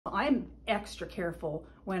I'm extra careful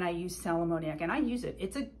when I use sal ammoniac, and I use it.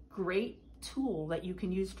 It's a great tool that you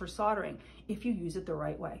can use for soldering if you use it the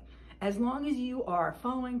right way. As long as you are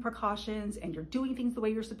following precautions and you're doing things the way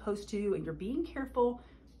you're supposed to and you're being careful,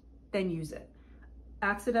 then use it.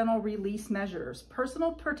 Accidental release measures,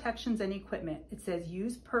 personal protections and equipment. It says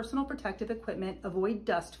use personal protective equipment, avoid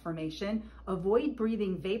dust formation, avoid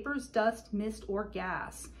breathing vapors, dust, mist, or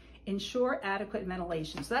gas. Ensure adequate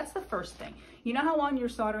ventilation. So that's the first thing. You know how on your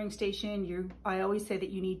soldering station, I always say that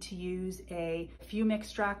you need to use a fume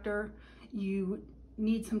extractor. You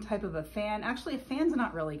need some type of a fan. Actually, a fan's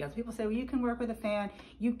not really good. People say, well, you can work with a fan.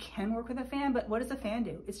 You can work with a fan, but what does a fan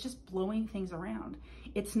do? It's just blowing things around.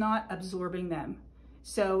 It's not absorbing them.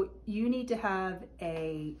 So you need to have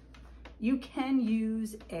you can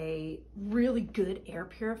use a really good air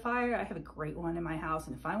purifier. I have a great one in my house,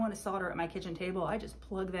 and if I want to solder at my kitchen table, I just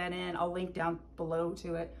plug that in. I'll link down below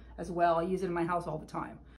to it as well. I use it in my house all the time.